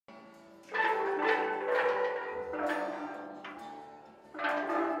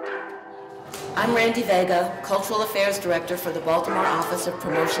I'm Randy Vega, Cultural Affairs Director for the Baltimore Office of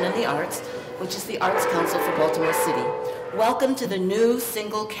Promotion in the Arts, which is the Arts Council for Baltimore City. Welcome to the new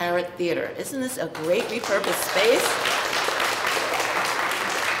Single Carrot Theater. Isn't this a great repurposed space?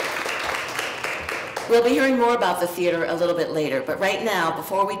 We'll be hearing more about the theater a little bit later, but right now,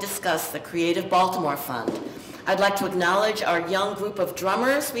 before we discuss the Creative Baltimore Fund, I'd like to acknowledge our young group of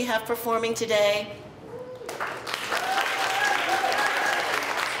drummers we have performing today.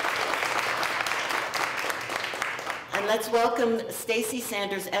 And let's welcome Stacy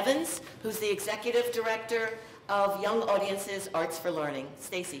Sanders Evans, who's the Executive Director of Young Audiences Arts for Learning.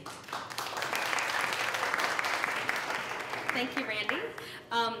 Stacy. Thank you, Randy.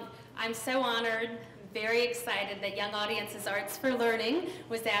 I'm so honored, very excited that Young Audiences Arts for Learning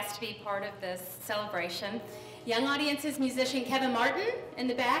was asked to be part of this celebration. Young Audiences musician Kevin Martin in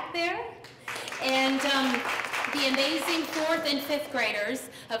the back there, and the amazing 4th and 5th graders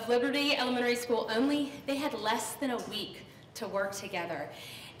of Liberty Elementary School they had less than a week to work together.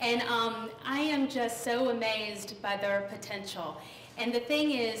 And I am just so amazed by their potential. And the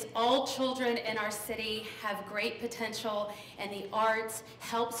thing is, all children in our city have great potential, and the arts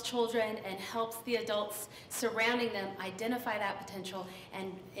helps children and helps the adults surrounding them identify that potential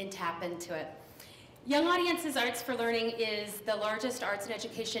and tap into it. Young Audiences Arts for Learning is the largest arts and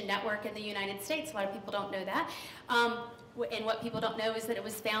education network in the United States. A lot of people don't know that. And what people don't know is that it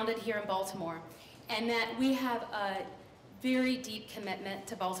was founded here in Baltimore, and that we have a very deep commitment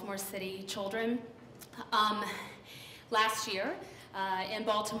to Baltimore City children. Last year, in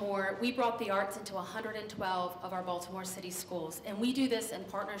Baltimore, we brought the arts into 112 of our Baltimore City schools, and we do this in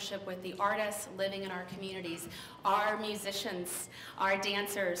partnership with the artists living in our communities, our musicians, our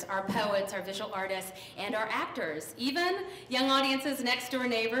dancers, our poets, our visual artists, and our actors. Even Young Audiences' next door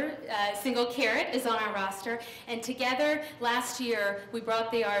neighbor, Single Carrot, is on our roster, and together last year we brought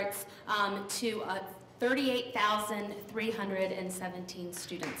the arts to 38,317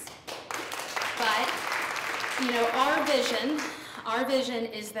 students. But, you know, our vision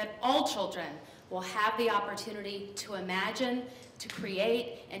is that all children will have the opportunity to imagine, to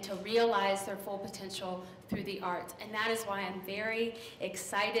create, and to realize their full potential through the arts. And that is why I'm very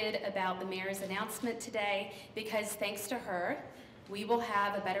excited about the mayor's announcement today, because thanks to her, we will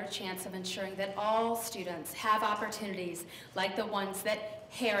have a better chance of ensuring that all students have opportunities like the ones that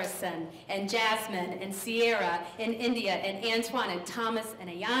Harrison and Jasmine and Sierra and India and Antoine and Thomas and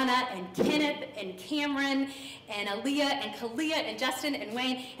Ayana and Kenneth and Cameron and Aaliyah and Kalia and Justin and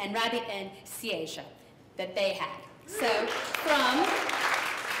Wayne and Robbie and Ciasia that they had. So from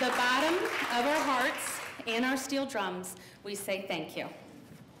the bottom of our hearts and our steel drums, we say thank you.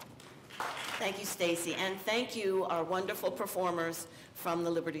 Thank you, Stacy, and thank you, our wonderful performers from the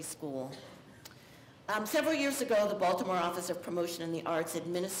Liberty School. Several years ago, the Baltimore Office of Promotion in the Arts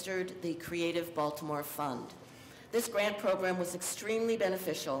administered the Creative Baltimore Fund. This grant program was extremely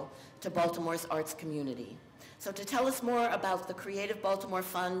beneficial to Baltimore's arts community. So to tell us more about the Creative Baltimore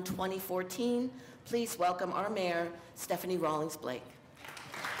Fund 2014, please welcome our mayor, Stephanie Rawlings-Blake.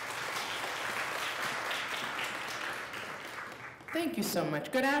 Thank you so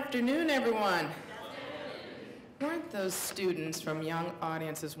much. Good afternoon, everyone. Weren't those students from Young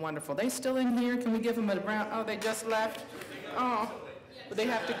Audiences wonderful? They still in here? Can we give them a round? Oh, they just left? Oh, but they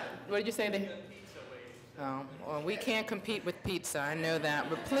have to, what did you say? Oh, well, we can't compete with pizza, I know that,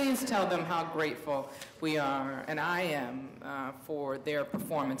 but please tell them how grateful we are, and I am, for their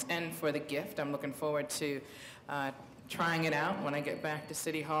performance and for the gift. I'm looking forward to trying it out when I get back to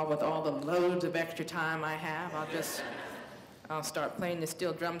City Hall with all the loads of extra time I have. I'll start playing the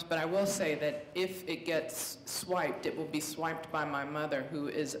steel drums, but I will say that if it gets swiped, it will be swiped by my mother, who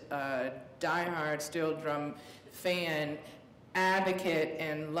is a diehard steel drum fan, advocate,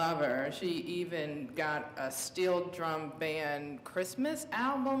 and lover. She even got a steel drum band Christmas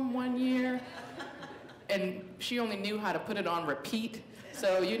album one year, and she only knew how to put it on repeat.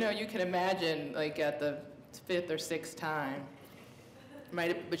 So, you know, you can imagine, like, at the 5th or 6th time.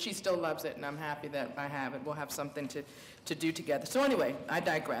 But she still loves it, and I'm happy that I have it. We'll have something to do together. So anyway, I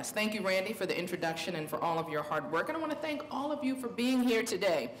digress. Thank you, Randy, for the introduction and for all of your hard work. And I want to thank all of you for being here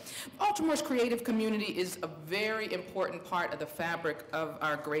today. Baltimore's creative community is a very important part of the fabric of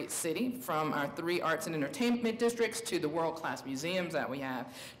our great city, from our 3 arts and entertainment districts to the world-class museums that we have,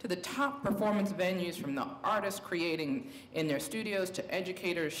 to the top performance venues, from the artists creating in their studios to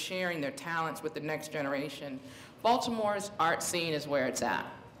educators sharing their talents with the next generation. Baltimore's art scene is where it's at.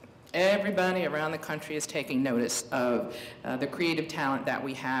 Everybody around the country is taking notice of the creative talent that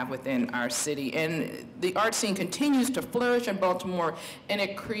we have within our city. And the art scene continues to flourish in Baltimore, and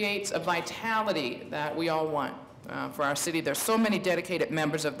it creates a vitality that we all want. for our city. There's so many dedicated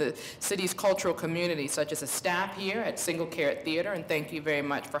members of the city's cultural community, such as the staff here at Single Carrot Theater, and thank you very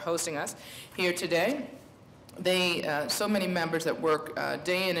much for hosting us here today. So many members that work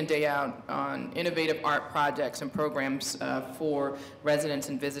day in and day out on innovative art projects and programs for residents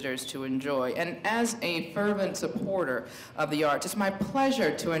and visitors to enjoy. And as a fervent supporter of the arts, it's my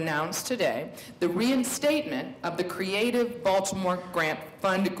pleasure to announce today the reinstatement of the Creative Baltimore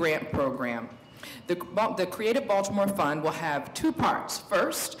Fund grant program. The Creative Baltimore Fund will have two parts.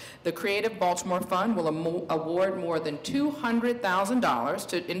 First, the Creative Baltimore Fund will award more than $200,000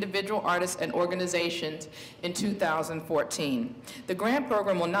 to individual artists and organizations in 2014. The grant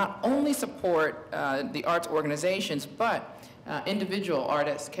program will not only support the arts organizations, but individual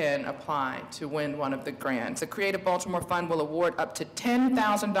artists can apply to win one of the grants. The Creative Baltimore Fund will award up to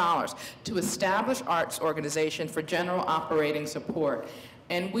 $10,000 to established arts organizations for general operating support.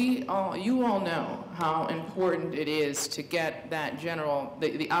 And you all know how important it is to get that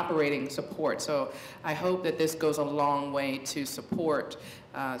the operating support. So I hope that this goes a long way to support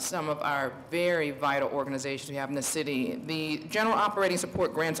some of our very vital organizations we have in the city. The general operating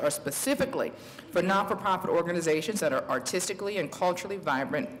support grants are specifically for not-for-profit organizations that are artistically and culturally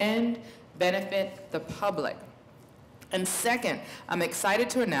vibrant and benefit the public. And second, I'm excited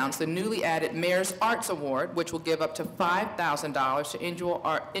to announce the newly added Mayor's Arts Award, which will give up to $5,000 to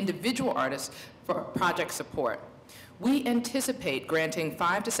individual artists for project support. We anticipate granting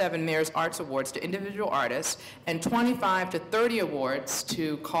 5 to 7 Mayor's Arts Awards to individual artists and 25 to 30 awards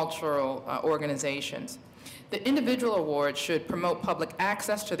to cultural organizations. The individual awards should promote public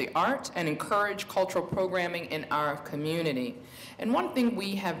access to the art and encourage cultural programming in our community. And one thing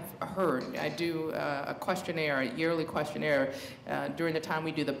we have heard, I do a yearly questionnaire during the time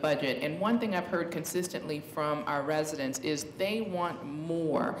we do the budget, and one thing I've heard consistently from our residents is they want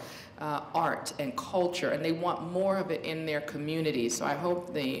more art and culture, and they want more of it in their communities. So I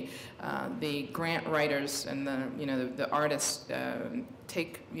hope the grant writers and the artists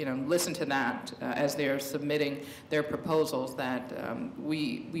listen to that as they're submitting their proposals, that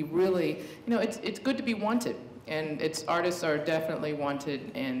we really, it's good to be wanted. And artists are definitely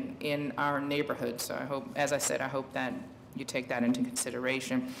wanted in our neighborhood. So I hope, as I said, I hope that you take that into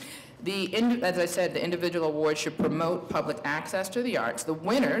consideration. As I said, the individual awards should promote public access to the arts. The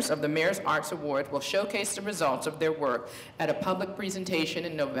winners of the Mayor's Arts Award will showcase the results of their work at a public presentation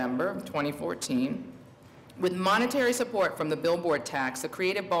in November of 2014. With monetary support from the billboard tax, the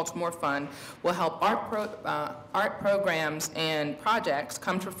Creative Baltimore Fund will help art programs and projects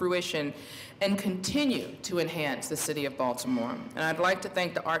come to fruition and continue to enhance the city of Baltimore. And I'd like to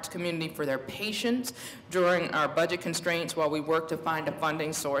thank the arts community for their patience during our budget constraints while we work to find a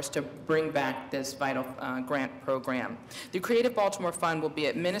funding source to bring back this vital grant program. The Creative Baltimore Fund will be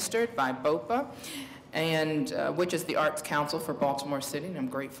administered by BOPA, and which is the Arts Council for Baltimore City, and I'm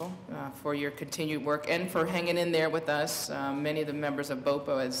grateful for your continued work and for hanging in there with us. Many of the members of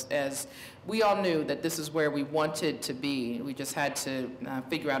BOPA, as we all knew that this is where we wanted to be. We just had to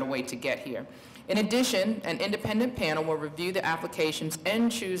figure out a way to get here. In addition, an independent panel will review the applications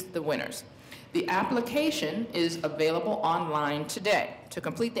and choose the winners. The application is available online today. To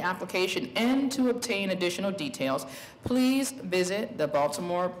complete the application and to obtain additional details, please visit the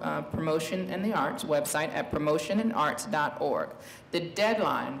Baltimore Promotion and the Arts website at promotionandarts.org. The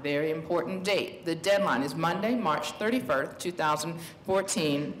deadline, very important date, the deadline is Monday, March 31st,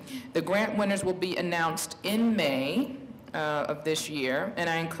 2014. The grant winners will be announced in May of this year, and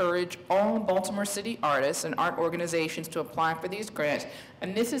I encourage all Baltimore City artists and art organizations to apply for these grants.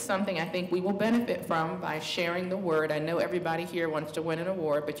 And this is something I think we will benefit from by sharing the word. I know everybody here wants to win an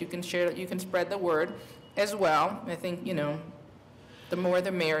award, but you can spread the word as well. I think, the more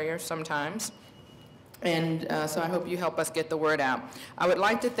the merrier sometimes. And so I hope you help us get the word out. I would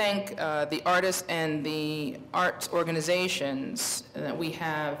like to thank the artists and the arts organizations that we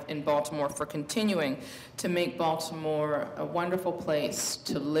have in Baltimore for continuing to make Baltimore a wonderful place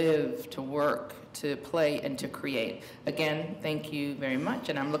to live, to work, to play, and to create. Again, thank you very much,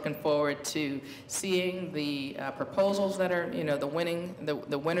 and I'm looking forward to seeing the proposals that are,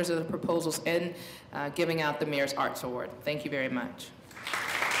 the winners of the proposals, and giving out the Mayor's Arts Award. Thank you very much.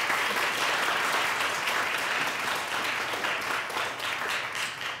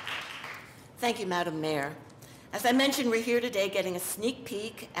 Thank you, Madam Mayor. As I mentioned, we're here today getting a sneak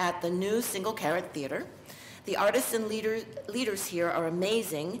peek at the new Single Carrot Theater. The artists and leaders here are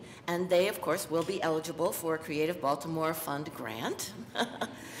amazing, and they, of course, will be eligible for a Creative Baltimore Fund grant.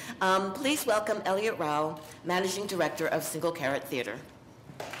 Please welcome Elliot Rao, Managing Director of Single Carrot Theater.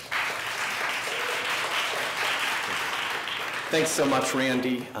 Thanks so much,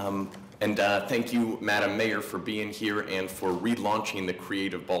 Randy. And thank you, Madam Mayor, for being here and for relaunching the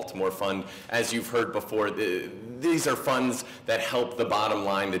Creative Baltimore Fund. As you've heard before, these are funds that help the bottom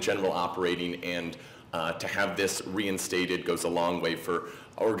line, the general operating, and to have this reinstated goes a long way for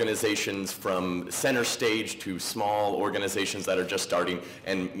organizations from center stage to small organizations that are just starting,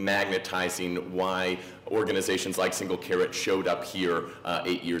 and magnetizing why organizations like Single Carrot showed up here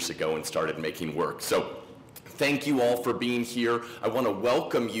 8 years ago and started making work. So thank you all for being here. I want to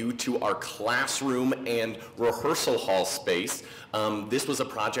welcome you to our classroom and rehearsal hall space. This was a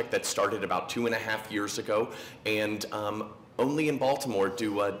project that started about 2.5 years ago, and only in Baltimore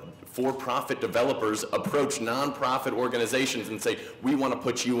do for-profit developers approach nonprofit organizations and say, we want to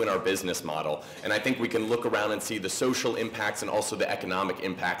put you in our business model. And I think we can look around and see the social impacts and also the economic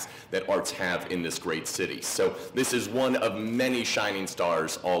impacts that arts have in this great city. So this is one of many shining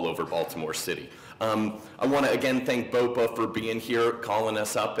stars all over Baltimore City. I want to again thank BOPA for being here, calling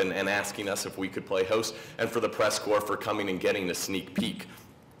us up and asking us if we could play host, and for the press corps for coming and getting a sneak peek.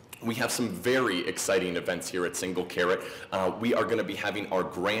 We have some very exciting events here at Single Carrot. We are going to be having our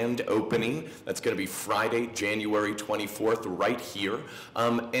grand opening. That's going to be Friday, January 24th, right here.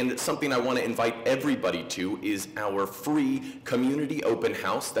 And something I want to invite everybody to is our free community open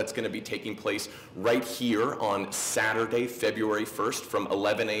house that's going to be taking place right here on Saturday, February 1st from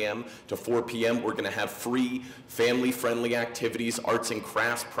 11 a.m. to 4 p.m. We're going to have free family-friendly activities, arts and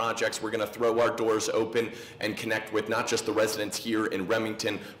crafts projects. We're going to throw our doors open and connect with not just the residents here in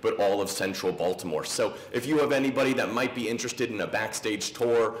Remington, but all of central Baltimore. So if you have anybody that might be interested in a backstage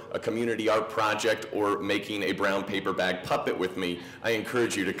tour, a community art project, or making a brown paper bag puppet with me, I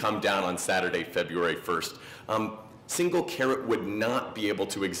encourage you to come down on Saturday, February 1st. Single Carrot would not be able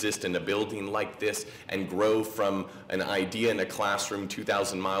to exist in a building like this and grow from an idea in a classroom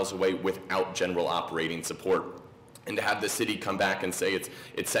 2,000 miles away without general operating support. And to have the city come back and say it's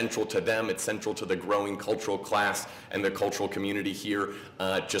central to them, it's central to the growing cultural class and the cultural community here,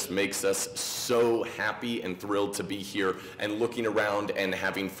 just makes us so happy and thrilled to be here and looking around and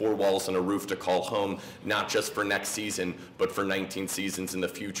having 4 walls and a roof to call home, not just for next season, but for 19 seasons in the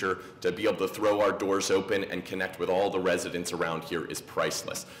future. To be able to throw our doors open and connect with all the residents around here is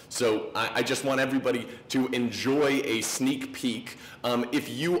priceless. So I just want everybody to enjoy a sneak peek. If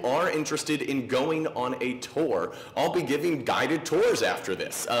you are interested in going on a tour, I'll be giving guided tours after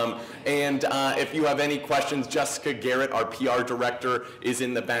this. And if you have any questions, Jessica Garrett, our PR director, is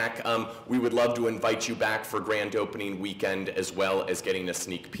in the back. We would love to invite you back for grand opening weekend as well as getting a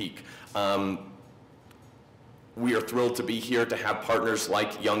sneak peek. We are thrilled to be here to have partners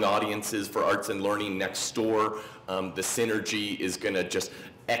like Young Audiences for Arts and Learning next door. The synergy is going to just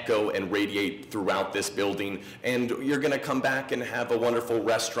echo and radiate throughout this building, and you're going to come back and have a wonderful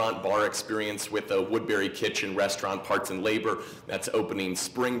restaurant bar experience with a Woodbury Kitchen restaurant, Parts and Labor, that's opening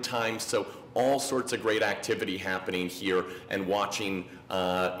springtime. So all sorts of great activity happening here, and watching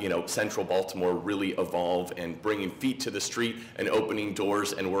Central Baltimore really evolve and bringing feet to the street and opening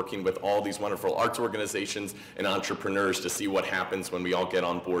doors and working with all these wonderful arts organizations and entrepreneurs to see what happens when we all get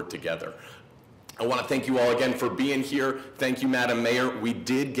on board together. I want to thank you all again for being here. Thank you, Madam Mayor. We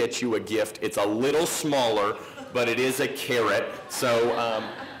did get you a gift. It's a little smaller, but it is a carrot. So,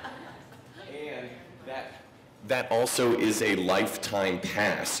 and that also is a lifetime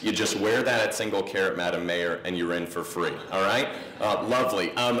pass. You just wear that at Single Carrot, Madam Mayor, and you're in for free. All right?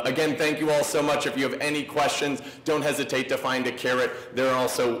 Lovely. Again, thank you all so much. If you have any questions, don't hesitate to find a carrot. They're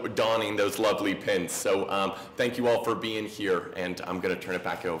also donning those lovely pins. So thank you all for being here, and I'm going to turn it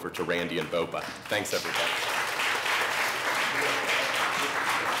back over to Randy and Bopa. Thanks, everybody.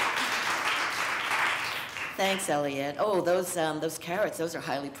 Thanks, Elliot. Oh, those carrots, those are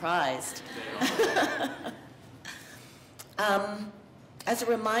highly prized. As a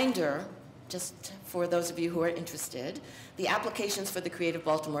reminder, just for those of you who are interested, the applications for the Creative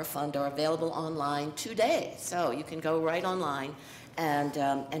Baltimore Fund are available online today. So you can go right online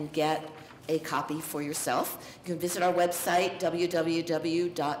and get a copy for yourself. You can visit our website,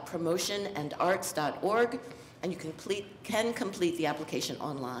 www.promotionandarts.org, and you can complete the application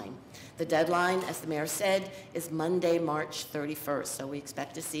online. The deadline, as the mayor said, is Monday, March 31st, so we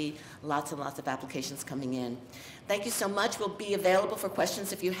expect to see lots and lots of applications coming in. Thank you so much. We'll be available for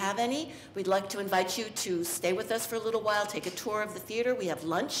questions if you have any. We'd like to invite you to stay with us for a little while, take a tour of the theater. We have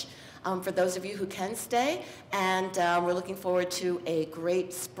lunch for those of you who can stay, and we're looking forward to a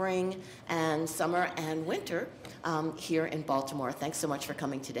great spring and summer and winter here in Baltimore. Thanks so much for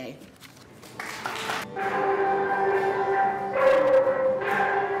coming today.